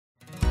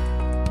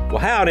Well,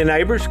 howdy,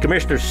 neighbors.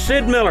 Commissioner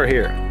Sid Miller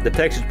here. The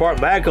Texas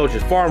Department of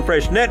Agriculture's Farm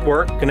Fresh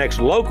Network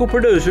connects local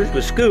producers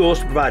with schools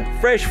to provide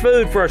fresh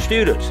food for our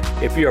students.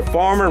 If you're a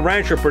farmer,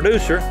 rancher,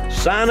 producer,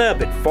 sign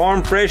up at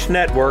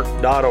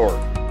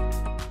farmfreshnetwork.org.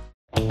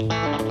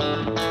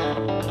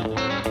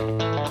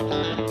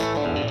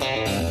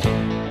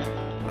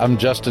 I'm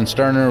Justin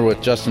Sterner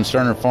with Justin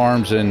Sterner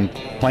Farms in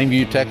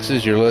Plainview,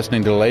 Texas. You're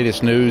listening to the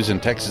latest news in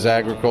Texas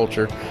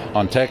agriculture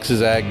on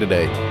Texas Ag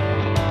Today.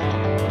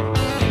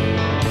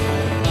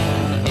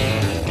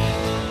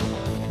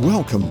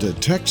 Welcome to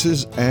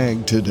Texas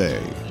Ag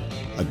Today,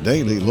 a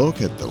daily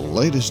look at the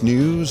latest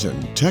news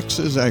in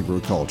Texas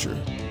agriculture.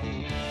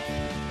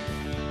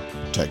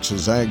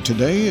 Texas Ag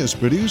Today is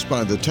produced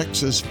by the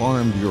Texas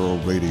Farm Bureau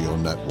Radio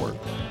Network,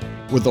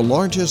 with the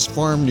largest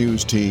farm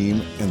news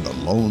team in the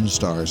Lone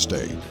Star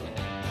State.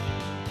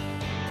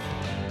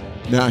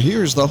 Now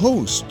here's the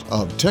host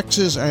of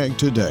Texas Ag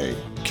Today,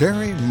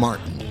 Carrie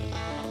Martin.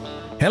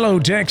 Hello,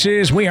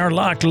 Texas. We are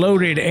locked,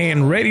 loaded,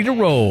 and ready to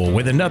roll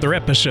with another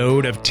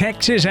episode of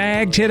Texas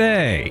Ag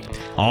Today.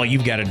 All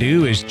you've got to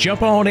do is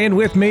jump on in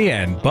with me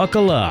and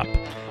buckle up.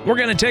 We're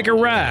going to take a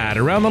ride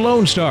around the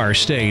Lone Star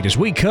State as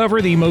we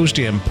cover the most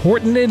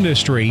important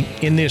industry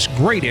in this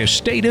greatest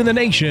state in the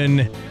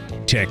nation,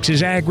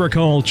 Texas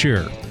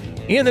agriculture.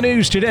 In the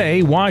news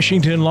today,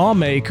 Washington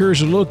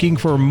lawmakers are looking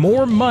for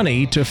more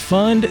money to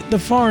fund the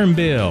Farm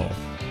Bill.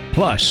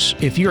 Plus,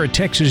 if you're a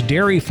Texas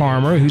dairy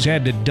farmer who's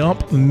had to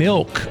dump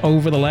milk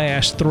over the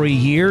last 3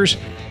 years,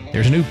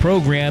 there's a new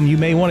program you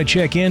may want to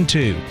check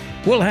into.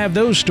 We'll have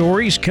those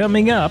stories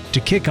coming up to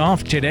kick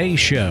off today's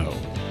show.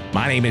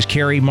 My name is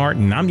Carrie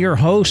Martin. I'm your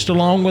host,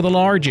 along with the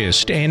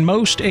largest and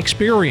most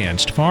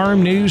experienced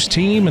farm news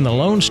team in the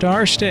Lone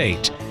Star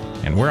State.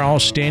 And we're all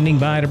standing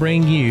by to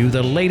bring you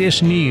the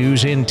latest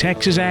news in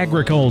Texas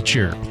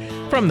agriculture.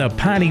 From the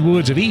piney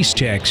woods of East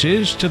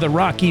Texas to the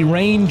rocky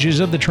ranges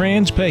of the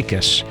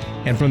Trans-Pecos,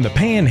 and from the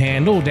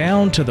Panhandle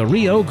down to the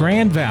Rio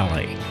Grande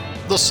Valley.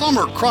 The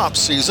summer crop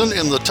season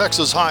in the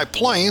Texas High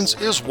Plains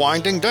is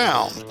winding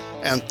down,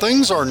 and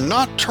things are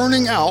not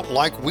turning out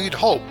like we'd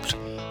hoped.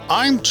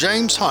 I'm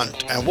James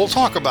Hunt, and we'll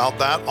talk about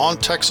that on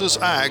Texas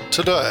Ag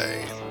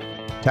Today.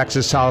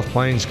 Texas South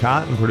Plains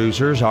cotton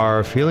producers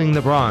are feeling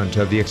the brunt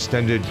of the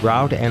extended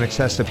drought and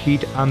excessive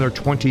heat on their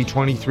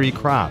 2023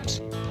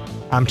 crops.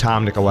 I'm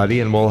Tom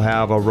Nicoletti, and we'll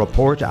have a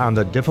report on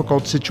the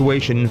difficult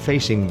situation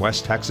facing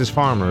West Texas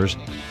farmers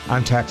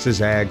on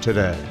Texas Ag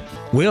Today.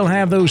 We'll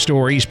have those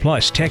stories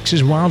plus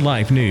Texas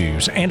wildlife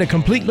news and a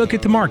complete look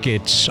at the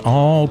markets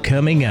all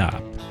coming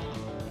up.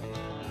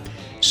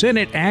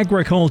 Senate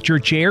Agriculture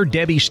Chair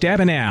Debbie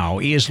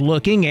Stabenow is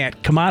looking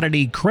at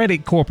Commodity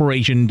Credit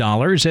Corporation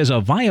dollars as a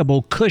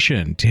viable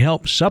cushion to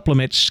help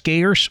supplement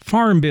scarce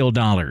Farm Bill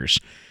dollars.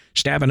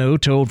 Stabenow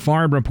told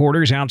farm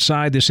reporters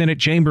outside the Senate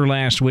chamber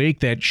last week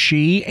that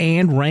she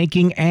and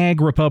ranking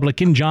Ag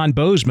Republican John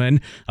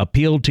Bozeman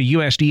appealed to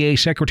USDA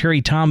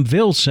Secretary Tom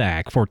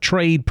Vilsack for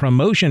trade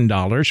promotion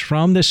dollars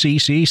from the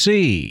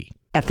CCC.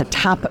 At the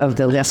top of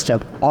the list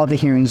of all the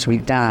hearings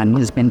we've done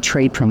has been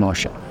trade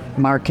promotion,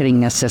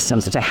 marketing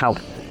assistance to help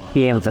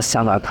be able to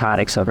sell our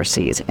products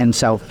overseas. And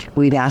so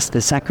we've asked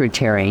the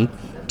Secretary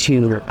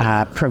to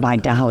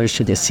provide dollars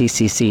to the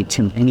CCC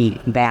to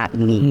meet that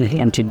need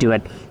and to do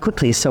it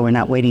quickly so we're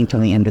not waiting till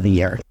the end of the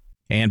year.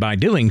 And by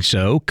doing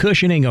so,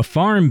 cushioning a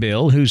farm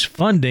bill whose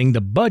funding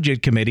the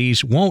budget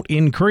committees won't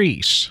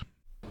increase.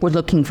 We're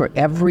looking for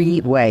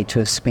every way to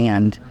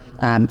expand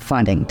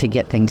funding to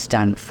get things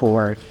done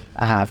for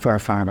our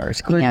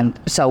farmers. And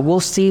so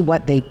we'll see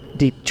what they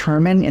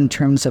determine in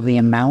terms of the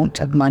amount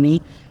of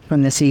money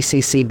from the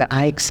CCC, but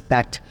I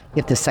expect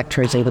if the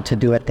Secretary is able to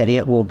do it, that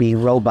it will be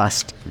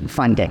robust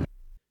funding.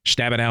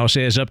 Stabenow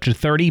says up to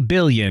 $30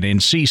 billion in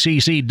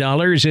CCC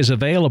dollars is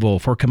available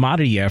for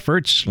commodity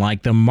efforts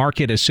like the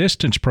Market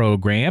Assistance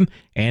Program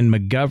and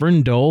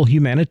McGovern-Dole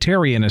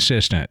Humanitarian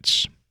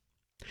Assistance.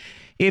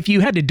 If you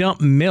had to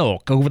dump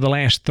milk over the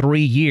last 3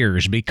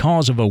 years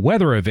because of a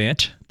weather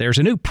event, there's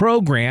a new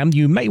program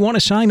you may want to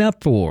sign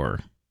up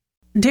for.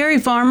 Dairy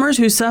farmers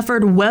who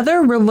suffered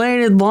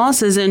weather-related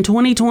losses in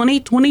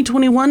 2020,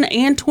 2021,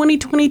 and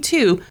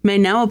 2022 may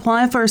now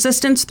apply for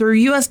assistance through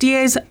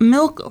USDA's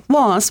Milk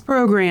Loss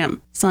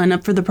Program. Sign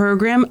up for the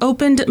program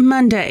opened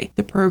Monday.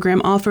 The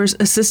program offers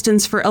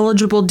assistance for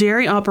eligible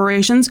dairy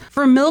operations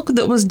for milk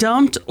that was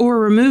dumped or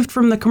removed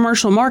from the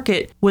commercial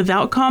market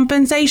without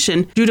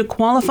compensation due to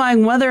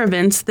qualifying weather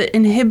events that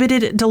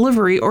inhibited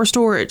delivery or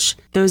storage.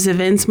 Those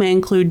events may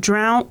include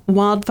drought,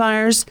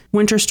 wildfires,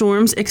 winter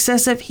storms,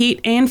 excessive heat,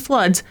 and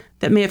floods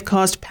that may have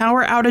caused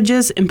power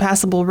outages,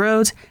 impassable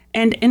roads,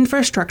 and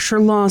infrastructure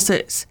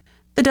losses.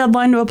 The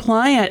deadline to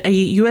apply at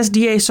a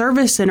USDA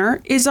service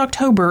center is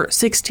October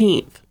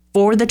 16th.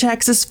 For the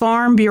Texas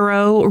Farm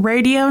Bureau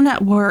Radio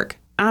Network,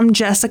 I'm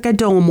Jessica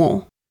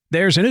Domel.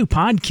 There's a new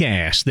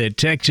podcast that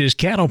Texas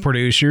cattle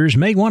producers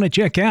may want to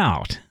check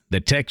out. The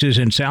Texas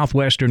and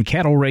Southwestern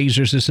Cattle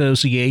Raisers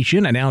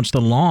Association announced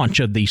the launch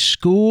of the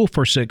School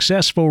for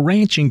Successful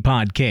Ranching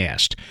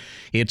podcast.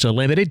 It's a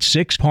limited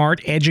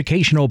 6-part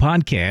educational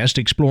podcast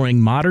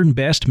exploring modern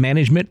best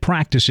management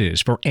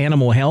practices for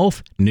animal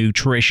health,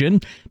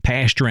 nutrition,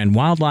 pasture and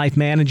wildlife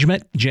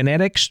management,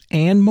 genetics,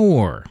 and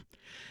more.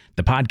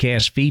 The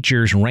podcast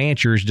features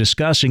ranchers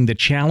discussing the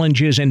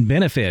challenges and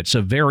benefits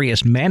of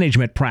various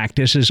management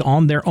practices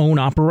on their own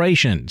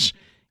operations.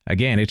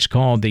 Again, it's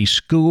called the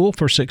School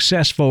for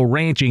Successful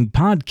Ranching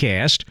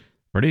podcast,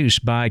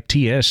 produced by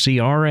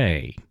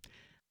TSCRA.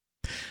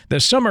 The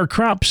summer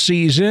crop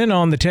season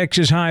on the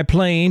Texas High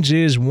Plains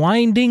is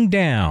winding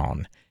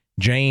down.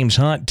 James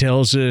Hunt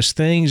tells us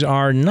things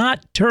are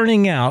not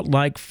turning out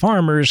like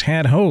farmers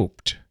had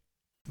hoped.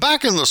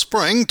 Back in the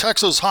spring,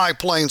 Texas High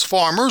Plains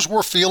farmers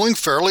were feeling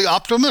fairly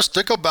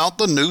optimistic about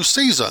the new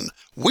season.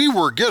 We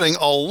were getting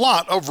a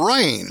lot of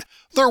rain.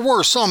 There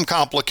were some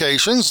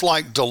complications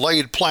like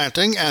delayed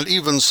planting and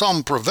even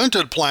some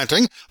prevented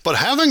planting, but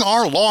having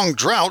our long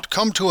drought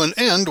come to an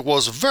end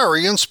was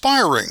very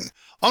inspiring.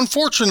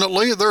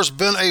 Unfortunately, there's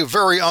been a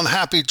very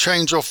unhappy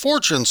change of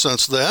fortune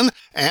since then,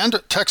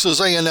 and Texas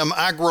A&M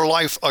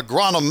AgriLife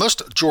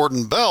agronomist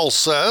Jordan Bell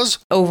says,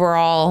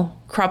 overall,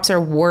 crops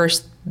are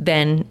worse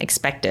than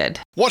expected.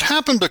 What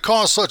happened to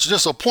cause such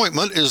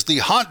disappointment is the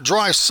hot,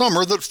 dry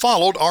summer that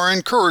followed our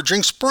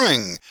encouraging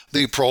spring.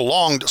 The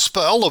prolonged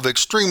spell of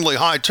extremely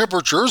high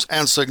temperatures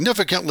and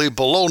significantly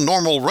below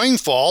normal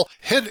rainfall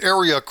hit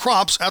area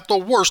crops at the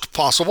worst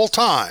possible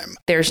time.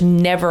 There's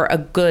never a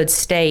good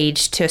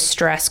stage to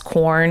stress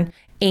corn.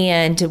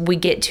 And we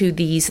get to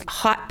these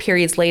hot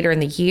periods later in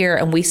the year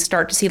and we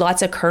start to see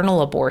lots of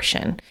kernel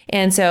abortion.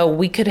 And so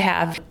we could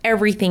have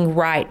everything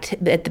right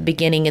at the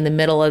beginning and the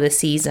middle of the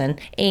season.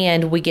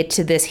 And we get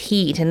to this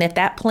heat. And if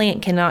that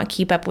plant cannot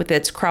keep up with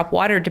its crop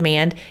water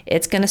demand,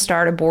 it's going to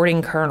start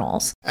aborting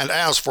kernels. And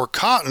as for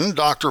cotton,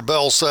 Dr.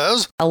 Bell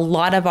says, a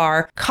lot of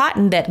our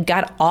cotton that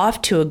got off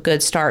to a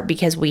good start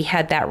because we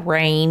had that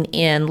rain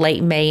in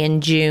late May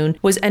and June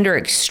was under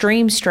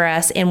extreme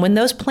stress. And when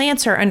those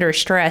plants are under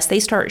stress, they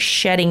start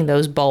shedding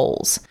those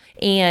bolls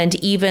and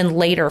even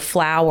later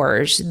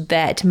flowers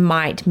that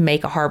might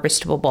make a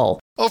harvestable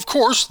boll. Of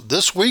course,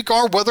 this week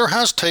our weather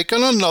has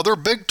taken another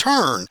big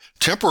turn.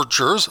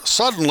 Temperatures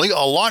suddenly a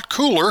lot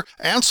cooler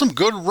and some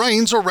good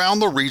rains around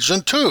the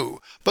region too.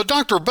 But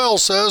Dr. Bell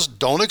says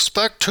don't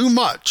expect too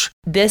much.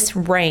 This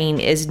rain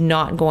is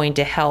not going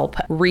to help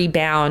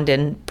rebound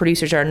and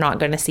producers are not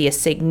going to see a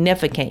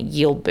significant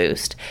yield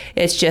boost.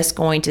 It's just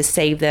going to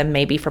save them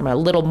maybe from a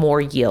little more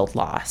yield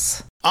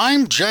loss.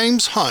 I'm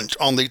James Hunt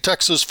on the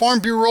Texas Farm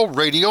Bureau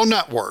Radio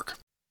Network.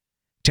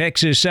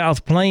 Texas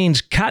South Plains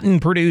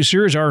cotton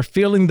producers are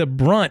feeling the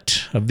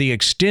brunt of the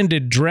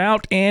extended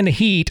drought and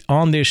heat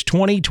on this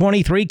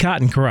 2023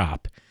 cotton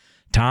crop.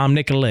 Tom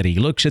Nicoletti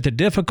looks at the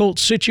difficult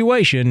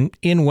situation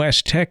in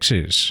West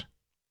Texas.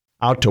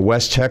 Out to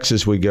West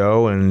Texas we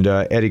go, and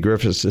Eddie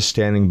Griffiths is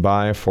standing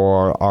by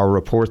for our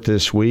report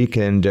this week.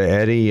 And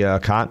Eddie,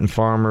 cotton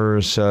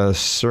farmers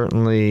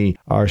certainly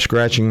are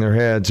scratching their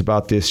heads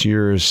about this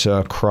year's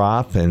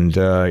crop, and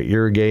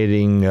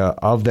irrigating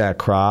of that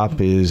crop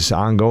is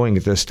ongoing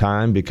at this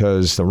time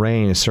because the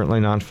rain is certainly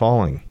not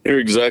falling. You're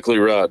exactly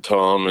right,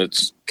 Tom.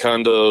 It's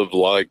kind of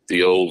like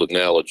the old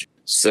analogy.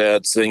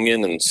 Sad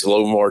singing and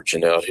slow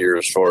marching out here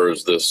as far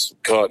as this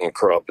cotton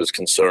crop is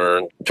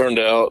concerned. Turned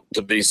out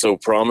to be so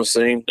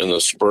promising in the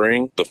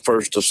spring. The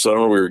first of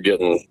summer, we were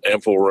getting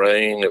ample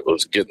rain. It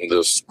was getting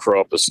this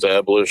crop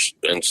established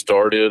and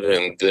started,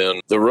 and then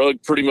the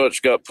rug pretty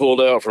much got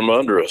pulled out from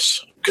under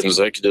us.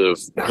 Consecutive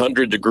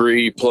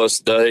 100-degree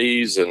plus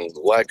days and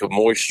lack of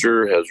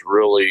moisture has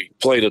really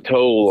played a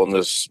toll on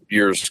this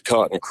year's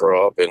cotton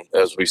crop. And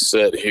as we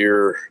sit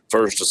here,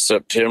 1st of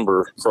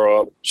September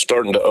crop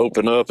starting to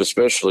open up,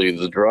 especially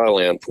the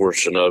dryland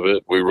portion of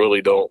it. We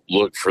really don't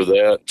look for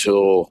that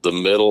till the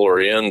middle or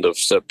end of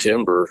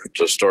September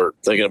to start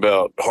thinking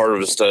about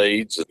harvest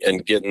aids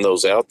and getting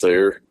those out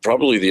there.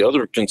 Probably the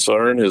other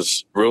concern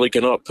is really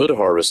cannot put a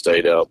harvest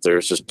aid out there.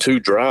 It's just too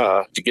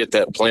dry to get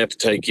that plant to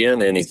take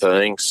in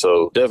anything.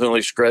 So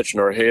definitely scratching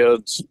our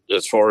heads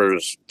as far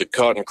as the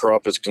cotton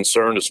crop is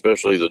concerned,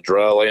 especially the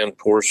dryland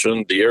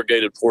portion, the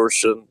irrigated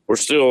portion. We're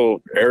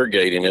still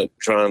irrigating it,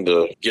 trying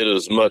to get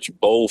as much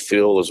bowl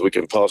fill as we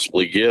can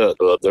possibly get.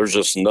 But there's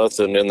just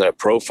nothing in that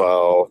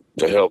profile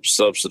to help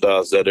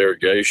subsidize that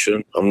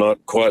irrigation. I'm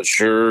not quite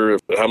sure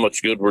how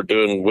much good we're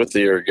doing with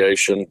the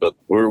irrigation, but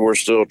we're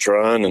still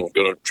trying and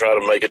going to try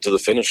to make it to the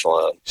finish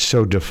line.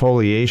 So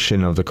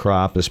defoliation of the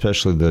crop,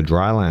 especially the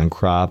dryland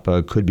crop,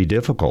 could be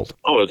difficult.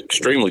 Oh, it's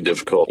extremely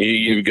difficult.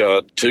 You've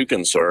got two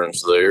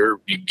concerns there.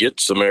 You get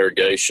some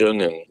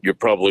irrigation and you'll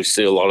probably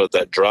see a lot of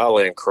that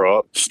dryland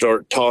crop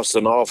start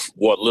tossing off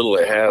what little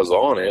it has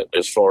on it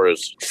as far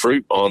as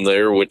fruit on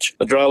there, which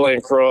a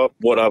dryland crop,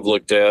 what I've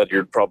looked at,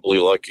 you're probably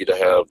lucky to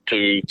have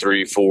 2,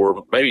 3,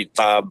 4, maybe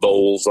 5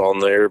 bowls on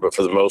there, but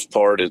for the most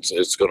part,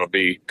 it's going to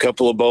be a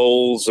couple of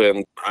bowls,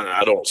 and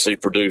I don't see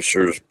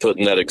producers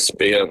putting that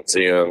expense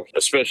in,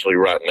 especially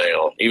right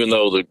now, even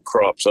though the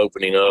crop's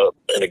opening up.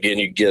 And again,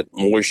 you get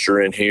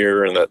moisture in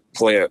here, and that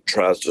plant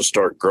tries to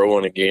start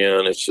growing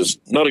again. It's just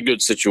not a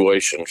good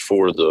situation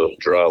for the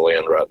dry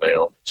land right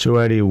now. So,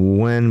 Eddie,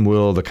 when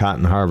will the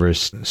cotton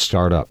harvest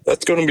start up?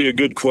 That's going to be a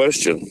good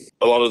question.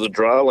 A lot of the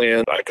dry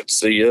land, I could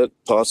see it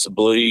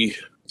possibly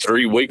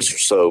 3 weeks or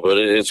so, but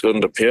it's going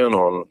to depend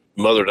on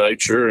Mother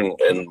Nature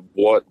and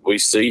what we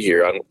see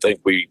here. I think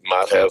we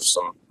might have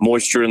some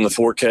moisture in the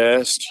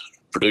forecast.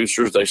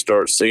 Producers, they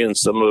start seeing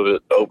some of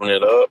it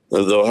opening up.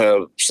 They'll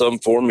have some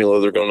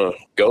formula they're going to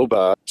go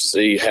by.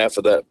 See half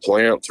of that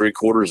plant,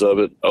 3/4 of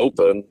it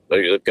open.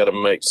 They've got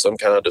to make some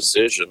kind of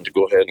decision to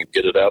go ahead and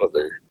get it out of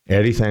there.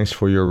 Eddie, thanks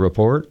for your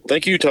report.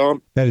 Thank you,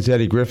 Tom. That is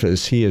Eddie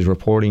Griffiths. He is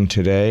reporting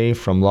today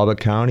from Lubbock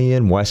County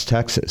in West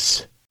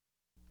Texas.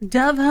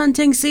 Dove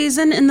hunting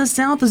season in the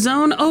South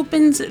Zone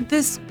opens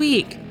this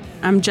week.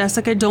 I'm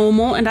Jessica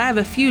Domel, and I have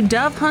a few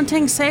dove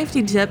hunting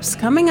safety tips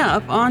coming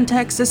up on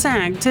Texas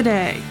Ag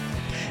Today.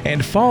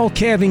 And fall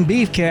calving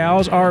beef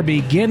cows are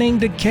beginning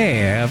to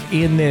calve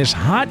in this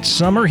hot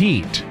summer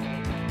heat.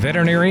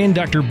 Veterinarian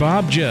Dr.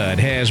 Bob Judd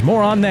has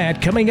more on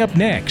that coming up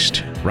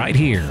next, right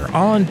here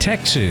on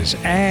Texas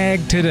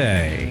Ag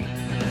Today.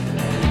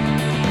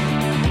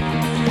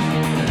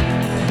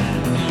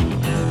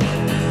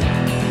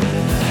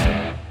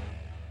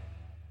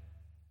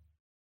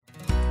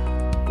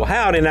 Well,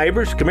 howdy,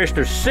 neighbors.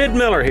 Commissioner Sid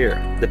Miller here.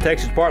 The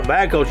Texas Department of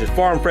Agriculture's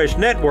Farm Fresh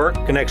Network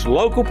connects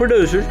local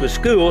producers with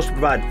schools to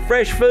provide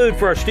fresh food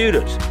for our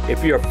students.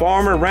 If you're a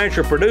farmer,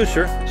 rancher,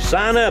 producer,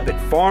 sign up at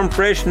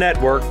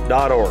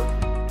farmfreshnetwork.org.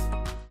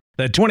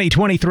 The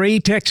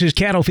 2023 Texas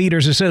Cattle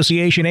Feeders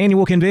Association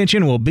Annual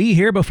Convention will be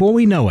here before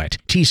we know it.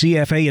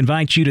 TCFA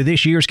invites you to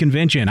this year's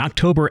convention,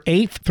 October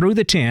 8th through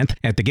the 10th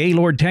at the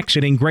Gaylord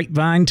Texan in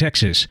Grapevine,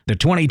 Texas. The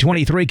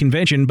 2023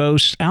 convention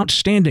boasts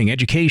outstanding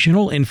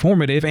educational,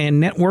 informative,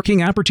 and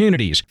networking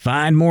opportunities.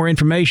 Find more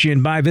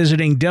information by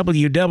visiting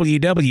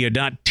www.tcfa.org.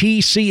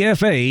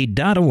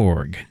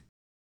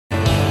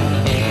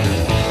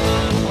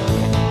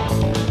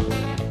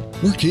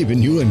 We're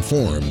keeping you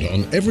informed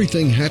on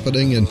everything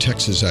happening in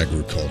Texas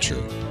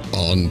agriculture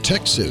on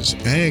Texas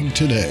Ag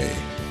Today.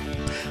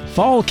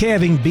 Fall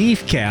calving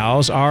beef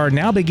cows are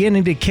now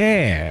beginning to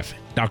calve.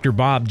 Dr.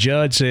 Bob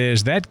Judd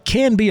says that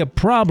can be a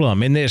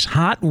problem in this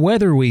hot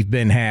weather we've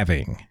been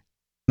having.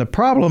 The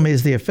problem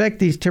is the effect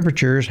these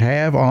temperatures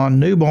have on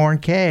newborn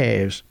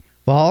calves.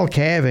 Fall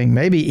calving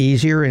may be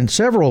easier in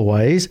several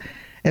ways,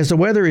 as the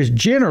weather is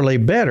generally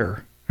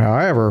better.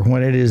 However,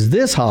 when it is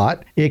this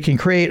hot, it can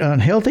create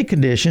unhealthy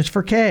conditions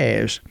for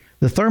calves.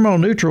 The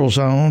thermoneutral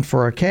zone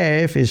for a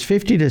calf is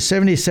 50 to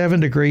 77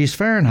 degrees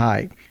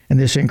Fahrenheit, and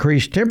this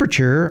increased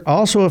temperature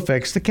also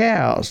affects the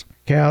cows.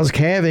 Cows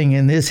calving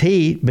in this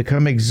heat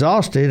become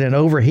exhausted and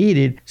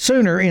overheated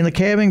sooner in the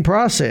calving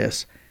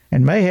process,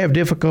 and may have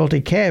difficulty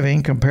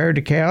calving compared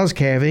to cows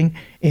calving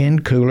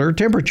in cooler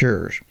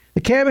temperatures.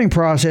 The calving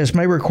process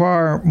may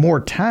require more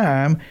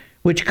time,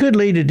 which could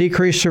lead to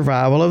decreased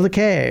survival of the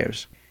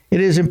calves. It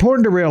is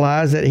important to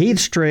realize that heat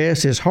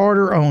stress is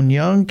harder on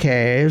young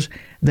calves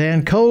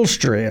than cold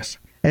stress.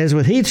 As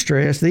with heat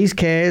stress, these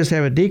calves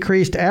have a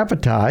decreased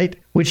appetite,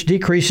 which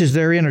decreases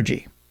their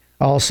energy.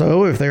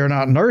 Also, if they are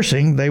not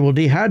nursing, they will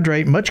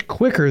dehydrate much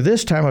quicker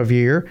this time of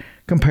year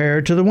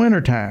compared to the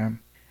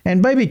wintertime.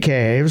 And baby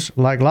calves,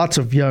 like lots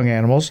of young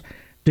animals,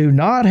 do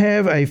not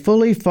have a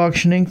fully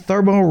functioning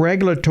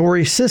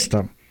thermoregulatory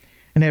system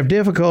and have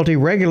difficulty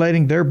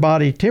regulating their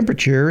body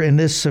temperature in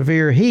this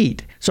severe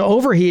heat. So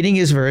overheating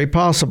is very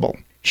possible.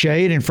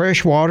 Shade and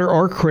fresh water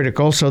are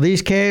critical, so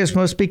these calves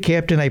must be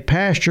kept in a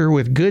pasture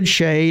with good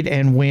shade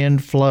and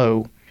wind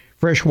flow.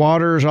 Fresh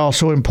water is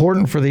also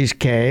important for these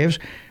calves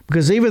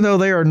because even though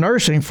they are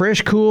nursing,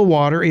 fresh, cool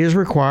water is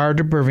required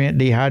to prevent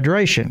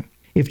dehydration.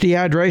 If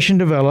dehydration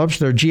develops,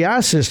 their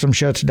GI system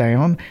shuts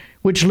down,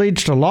 which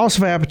leads to loss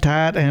of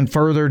appetite and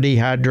further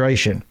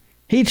dehydration.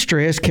 Heat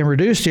stress can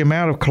reduce the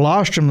amount of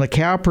colostrum the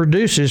cow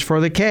produces for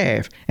the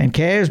calf, and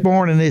calves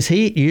born in this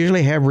heat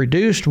usually have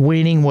reduced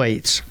weaning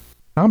weights.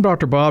 I'm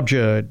Dr. Bob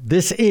Judd.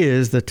 This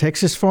is the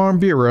Texas Farm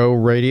Bureau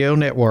Radio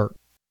Network.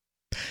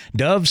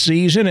 Dove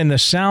season in the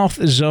South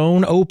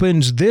Zone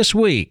opens this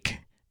week.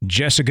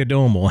 Jessica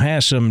Domel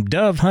has some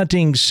dove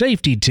hunting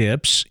safety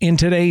tips in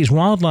today's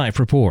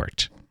Wildlife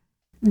Report.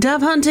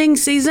 Dove hunting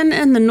season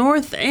in the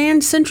North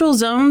and Central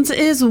Zones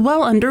is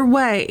well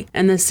underway,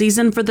 and the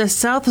season for the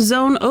South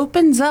Zone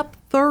opens up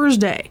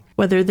Thursday.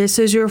 Whether this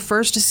is your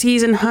first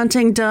season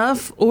hunting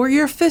dove or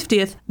your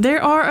 50th,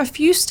 there are a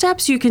few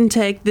steps you can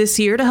take this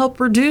year to help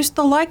reduce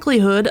the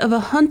likelihood of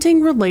a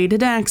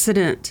hunting-related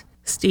accident.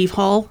 Steve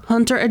Hall,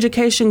 Hunter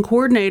Education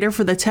Coordinator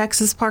for the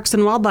Texas Parks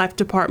and Wildlife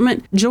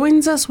Department,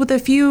 joins us with a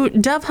few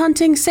dove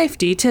hunting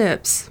safety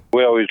tips.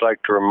 We always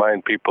like to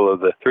remind people of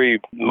the three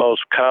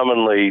most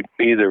commonly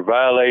either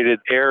violated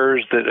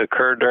errors that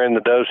occur during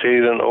the dove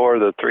season or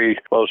the three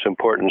most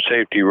important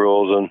safety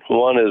rules. And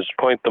one is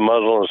point the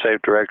muzzle in a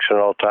safe direction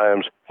at all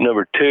times.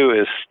 Number two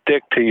is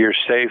stick to your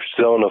safe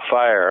zone of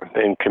fire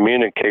and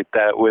communicate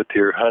that with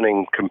your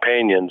hunting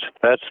companions.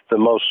 That's the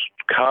most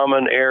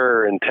common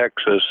error in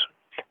Texas,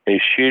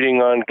 is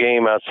shooting on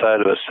game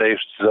outside of a safe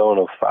zone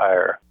of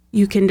fire.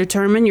 You can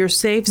determine your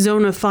safe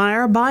zone of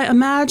fire by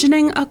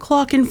imagining a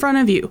clock in front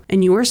of you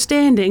and you are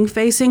standing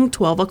facing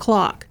 12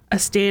 o'clock. A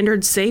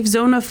standard safe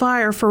zone of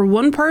fire for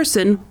one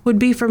person would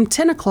be from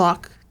 10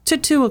 o'clock to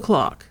 2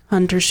 o'clock.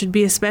 Hunters should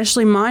be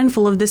especially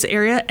mindful of this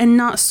area and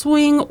not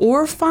swing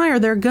or fire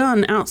their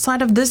gun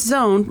outside of this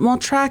zone while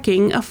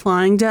tracking a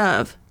flying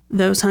dove.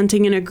 Those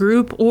hunting in a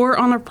group or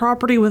on a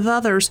property with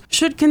others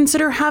should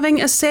consider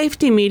having a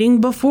safety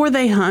meeting before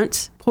they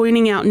hunt,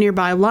 pointing out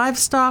nearby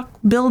livestock,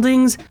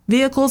 buildings,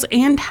 vehicles,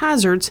 and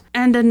hazards,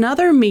 and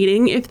another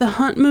meeting if the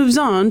hunt moves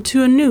on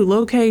to a new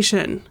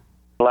location.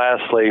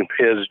 Lastly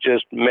is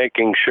just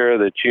making sure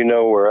that you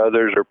know where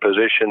others are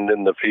positioned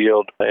in the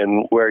field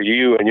and where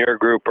you and your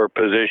group are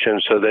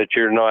positioned so that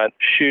you're not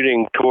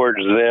shooting towards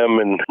them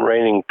and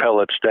raining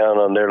pellets down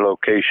on their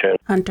location.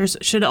 Hunters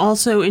should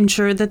also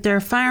ensure that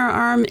their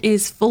firearm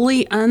is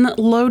fully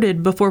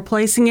unloaded before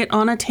placing it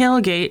on a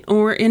tailgate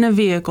or in a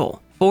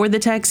vehicle. For the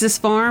Texas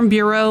Farm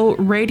Bureau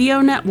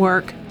Radio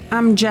Network,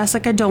 I'm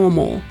Jessica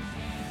Domel.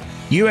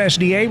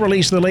 USDA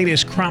released the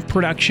latest crop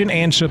production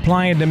and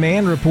supply and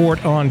demand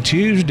report on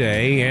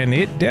Tuesday, and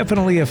it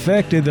definitely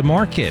affected the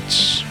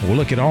markets. We'll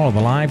look at all of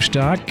the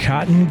livestock,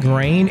 cotton,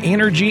 grain,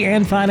 energy,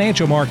 and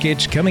financial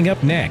markets coming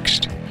up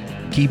next.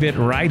 Keep it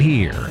right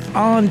here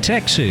on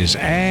Texas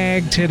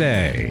Ag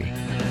Today.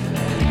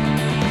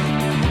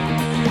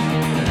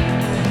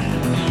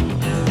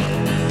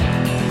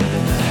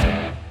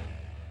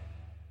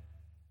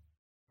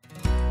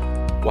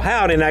 Well,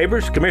 howdy,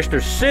 neighbors. Commissioner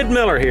Sid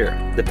Miller here.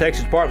 The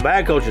Texas Department of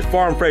Agriculture's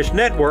Farm Fresh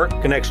Network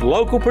connects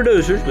local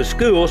producers with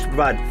schools to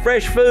provide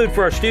fresh food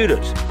for our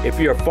students. If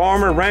you're a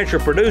farmer, rancher,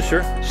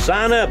 producer,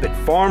 sign up at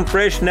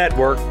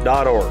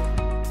farmfreshnetwork.org.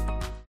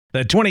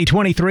 The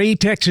 2023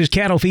 Texas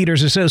Cattle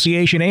Feeders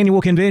Association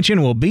Annual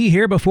Convention will be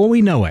here before we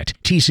know it.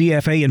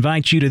 TCFA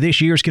invites you to this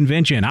year's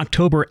convention,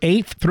 October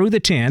 8th through the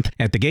 10th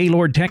at the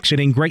Gaylord Texan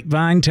in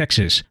Grapevine,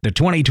 Texas. The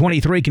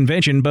 2023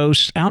 convention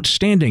boasts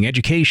outstanding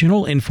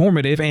educational,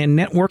 informative, and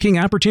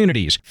networking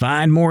opportunities.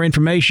 Find more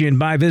information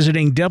by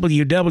visiting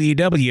www.tcfa.org.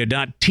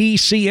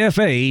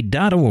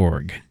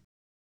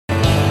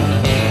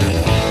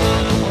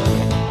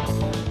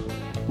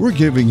 We're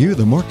giving you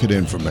the market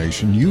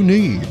information you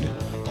need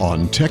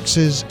on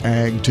Texas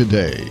Ag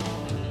Today.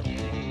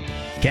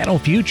 Cattle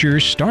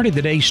futures started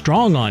the day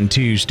strong on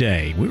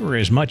Tuesday. We were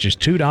as much as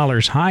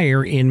 $2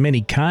 higher in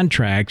many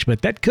contracts,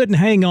 but that couldn't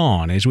hang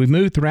on. As we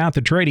moved throughout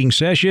the trading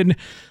session,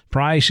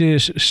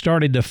 prices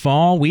started to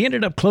fall. We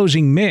ended up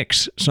closing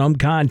mixed, some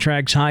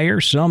contracts higher,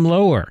 some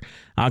lower.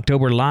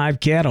 October live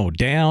cattle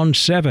down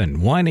 7,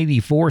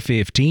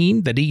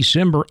 184.15. The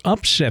December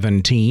up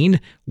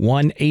 17,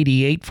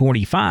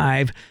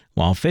 188.45.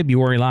 While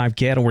February live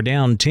cattle were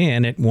down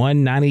 10 at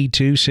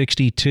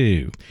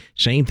 192.62.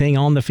 Same thing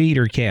on the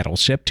feeder cattle.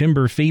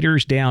 September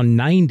feeders down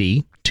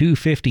 90,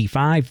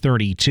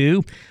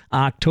 255.32.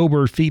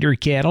 October feeder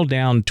cattle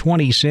down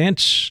 20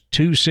 cents,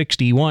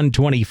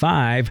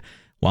 261.25.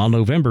 While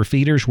November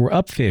feeders were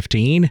up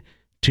 15,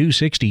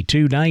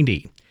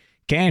 262.90.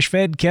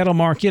 Cash-fed cattle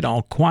market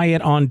all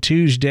quiet on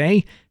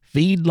Tuesday.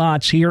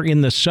 Feedlots here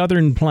in the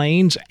Southern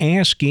Plains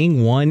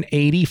asking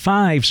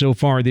 185 so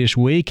far this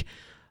week.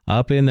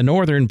 Up in the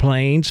Northern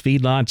Plains,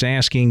 feedlots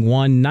asking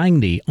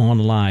 190 on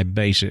a live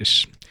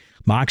basis.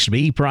 Boxed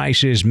beef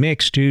prices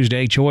mixed.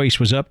 Tuesday choice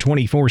was up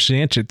 24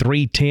 cents at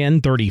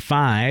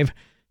 $310.35.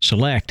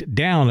 Select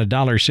down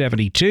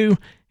 $1.72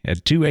 at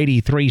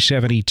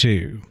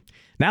 $283.72.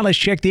 Now let's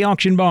check the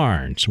auction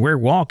barns. We're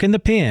walking the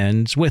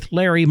pens with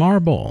Larry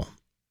Marble.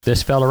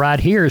 This fella right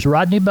here is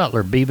Rodney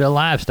Butler, Beeville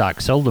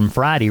Livestock. Sold them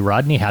Friday.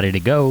 Rodney, how did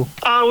it go?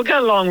 We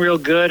got along real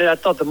good. I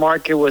thought the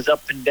market was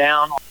up and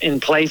down in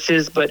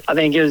places, but I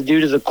think it was due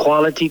to the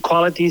quality.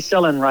 Quality is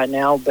selling right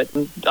now, but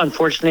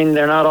unfortunately,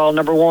 they're not all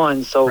number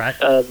one, so right.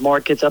 The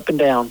market's up and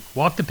down.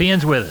 Walk the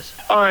pens with us.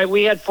 All right,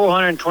 we had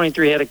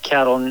 423 head of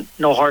cattle,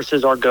 no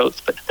horses or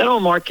goats. But that whole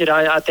market,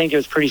 I think it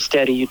was pretty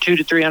steady. Your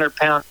 200 to 300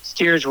 pound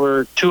steers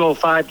were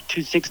 205 to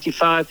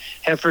 265,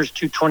 heifers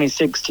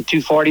 226 to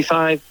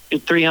 245. Your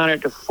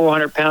 300 to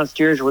 400 pound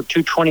steers were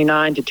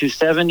 229 to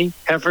 270,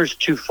 heifers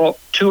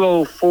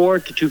 204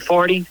 to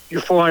 240.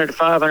 Your 400 to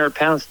 500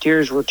 pound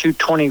steers were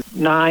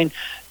 229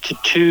 to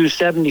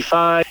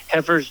 275,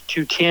 heifers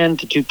 210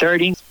 to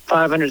 230.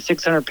 500 to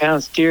 600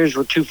 pound steers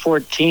were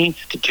 214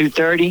 to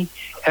 230.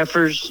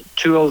 heifers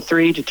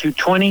 203 to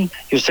 220.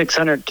 Your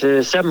 600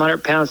 to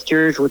 700 pound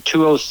steers were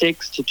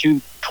 206 to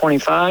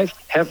 225.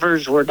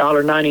 Heifers were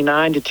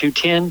 $1.99 to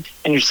 $2.10,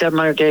 and your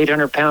 700 to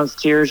 800 pound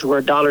steers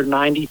were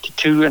 $1.90 to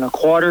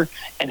 $2.25,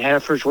 and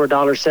heifers were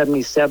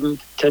 $1.77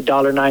 to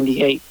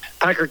 $1.98.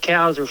 Packer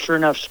cows were sure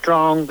enough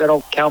strong. That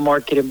old cow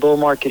market and bull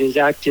market is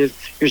active.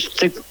 Your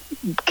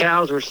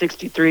cows were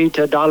 $63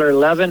 to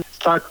 $1.11.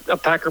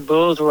 Stock Packer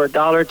bulls were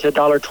 $1 to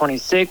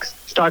 $1.26.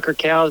 Stocker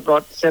cows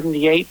brought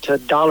 $78 to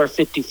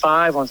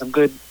 $1.55 on some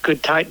good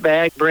tight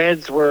bag.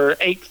 Breads were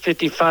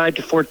 $8.55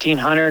 to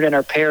 $1,400, and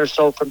our pairs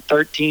sold from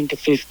 $13 to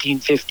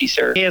 $15.50,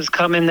 sir. Calves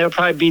come in, there'll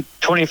probably be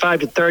 25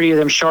 to 30 of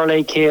them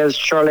Charolais calves,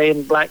 Charolais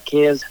and black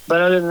calves.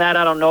 But other than that,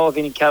 I don't know of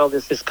any cattle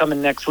this is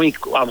coming next week.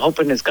 I'm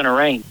hoping it's going to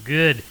rain.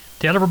 Good.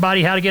 Tell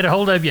everybody how to get a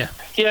hold of you.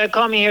 Yeah,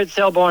 call me here at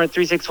Selborne at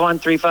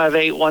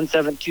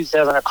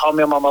 361-358-1727, or call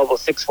me on my mobile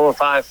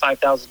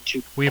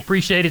 645-5002. We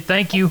appreciate it.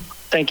 Thank you.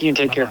 Thank you, and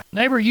take care.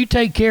 Neighbor, you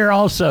take care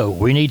also.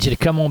 We need you to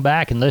come on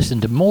back and listen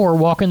to more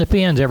Walking the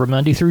Pens every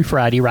Monday through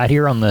Friday right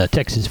here on the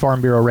Texas Farm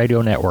Bureau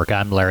Radio Network.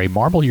 I'm Larry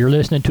Marble. You're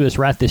listening to us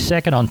right this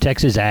second on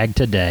Texas Ag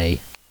Today.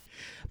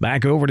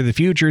 Back over to the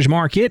futures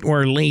market,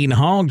 where lean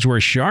hogs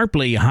were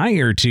sharply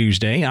higher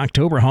Tuesday.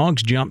 October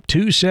hogs jumped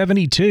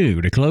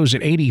 $2.72 to close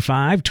at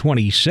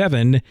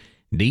 $85.27.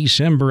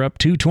 December up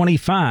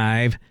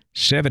 $2.25,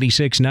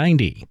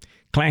 $76.90.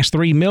 Class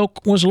 3 milk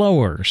was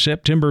lower.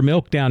 September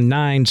milk down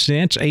 9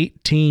 cents,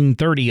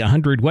 $18.30 a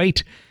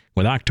hundredweight,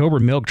 with October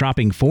milk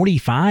dropping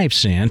 45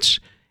 cents,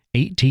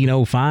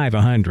 $18.05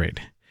 a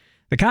hundred.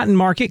 The cotton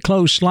market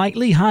closed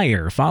slightly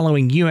higher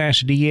following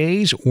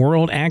USDA's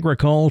World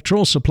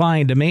Agricultural Supply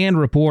and Demand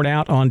report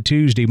out on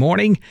Tuesday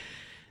morning.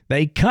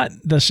 They cut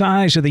the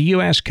size of the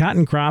U.S.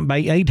 cotton crop by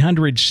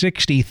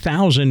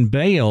 860,000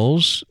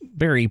 bales.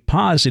 Very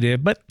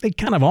positive, but they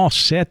kind of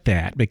offset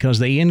that because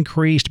they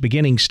increased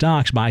beginning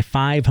stocks by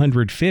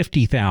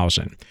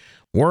 550,000.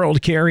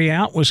 World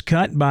carryout was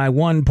cut by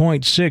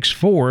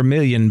 1.64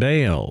 million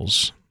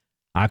bales.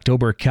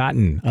 October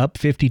cotton up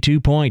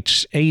 52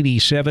 points,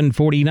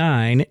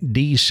 87.49.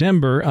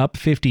 December up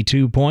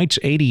 52 points,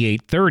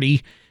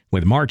 88.30,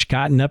 with March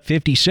cotton up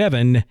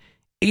 57,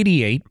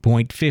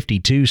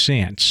 88.52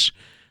 cents.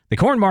 The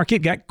corn market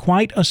got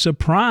quite a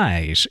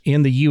surprise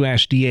in the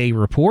USDA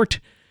report.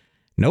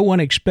 No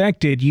one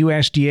expected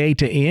USDA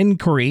to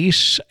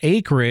increase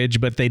acreage,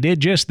 but they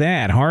did just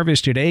that.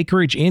 Harvested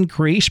acreage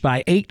increased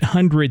by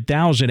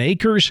 800,000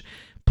 acres,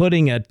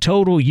 putting a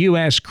total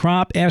U.S.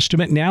 crop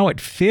estimate now at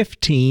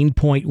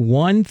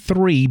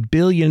 15.13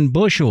 billion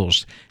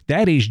bushels.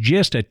 That is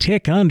just a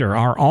tick under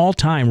our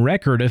all-time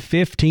record of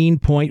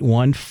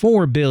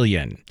 15.14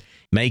 billion,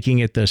 making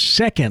it the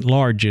second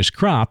largest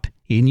crop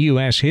in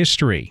U.S.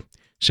 history.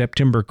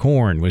 September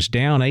corn was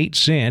down 8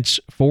 cents,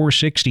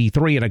 $4.63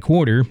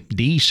 1/4.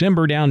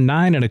 December down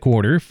 9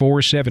 1/4,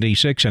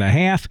 $4.76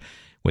 1/2,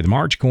 with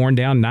March corn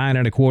down 9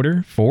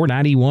 1/4,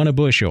 $4.91 a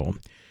bushel.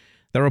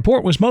 The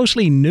report was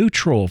mostly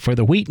neutral for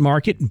the wheat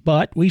market,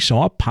 but we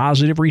saw a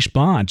positive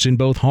response in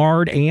both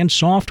hard and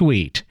soft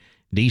wheat.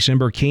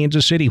 December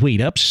Kansas City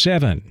wheat up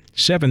 7,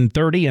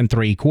 $7.30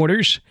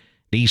 3/4.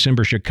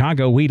 December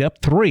Chicago wheat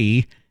up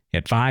 3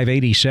 at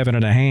 $5.87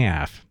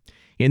 1/2.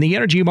 In the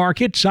energy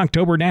markets,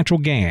 October natural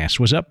gas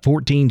was up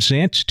 14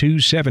 cents,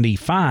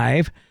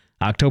 $2.75.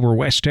 October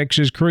West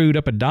Texas crude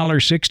up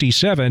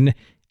 $1.67,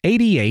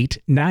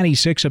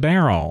 $88.96 a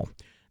barrel.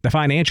 The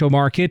financial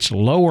markets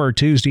lower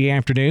Tuesday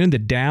afternoon. The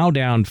Dow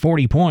down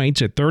 40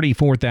 points at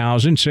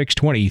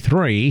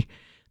 34,623.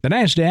 The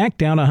Nasdaq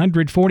down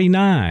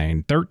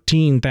 149,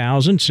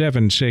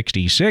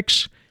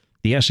 13,766.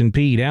 The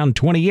S&P down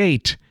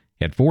 28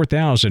 at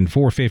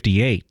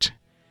 4,458.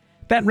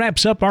 That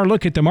wraps up our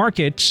look at the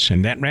markets,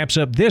 and that wraps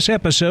up this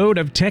episode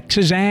of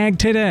Texas Ag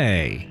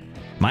Today.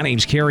 My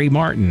name's Kerry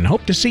Martin.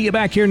 Hope to see you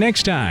back here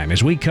next time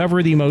as we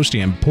cover the most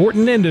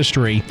important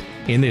industry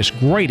in this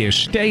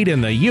greatest state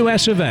in the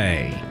U.S. of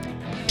A,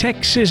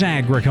 Texas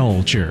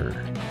agriculture.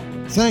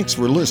 Thanks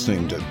for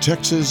listening to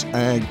Texas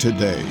Ag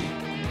Today.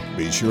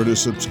 Be sure to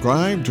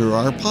subscribe to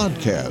our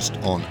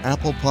podcast on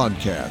Apple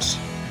Podcasts,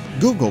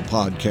 Google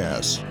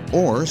Podcasts,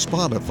 or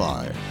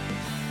Spotify.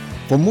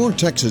 For more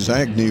Texas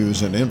Ag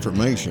news and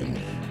information,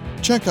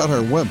 check out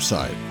our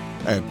website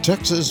at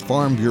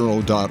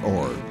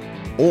texasfarmbureau.org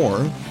or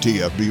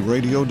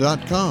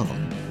tfbradio.com.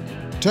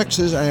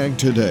 Texas Ag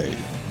Today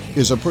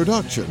is a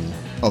production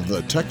of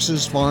the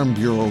Texas Farm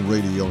Bureau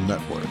Radio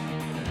Network.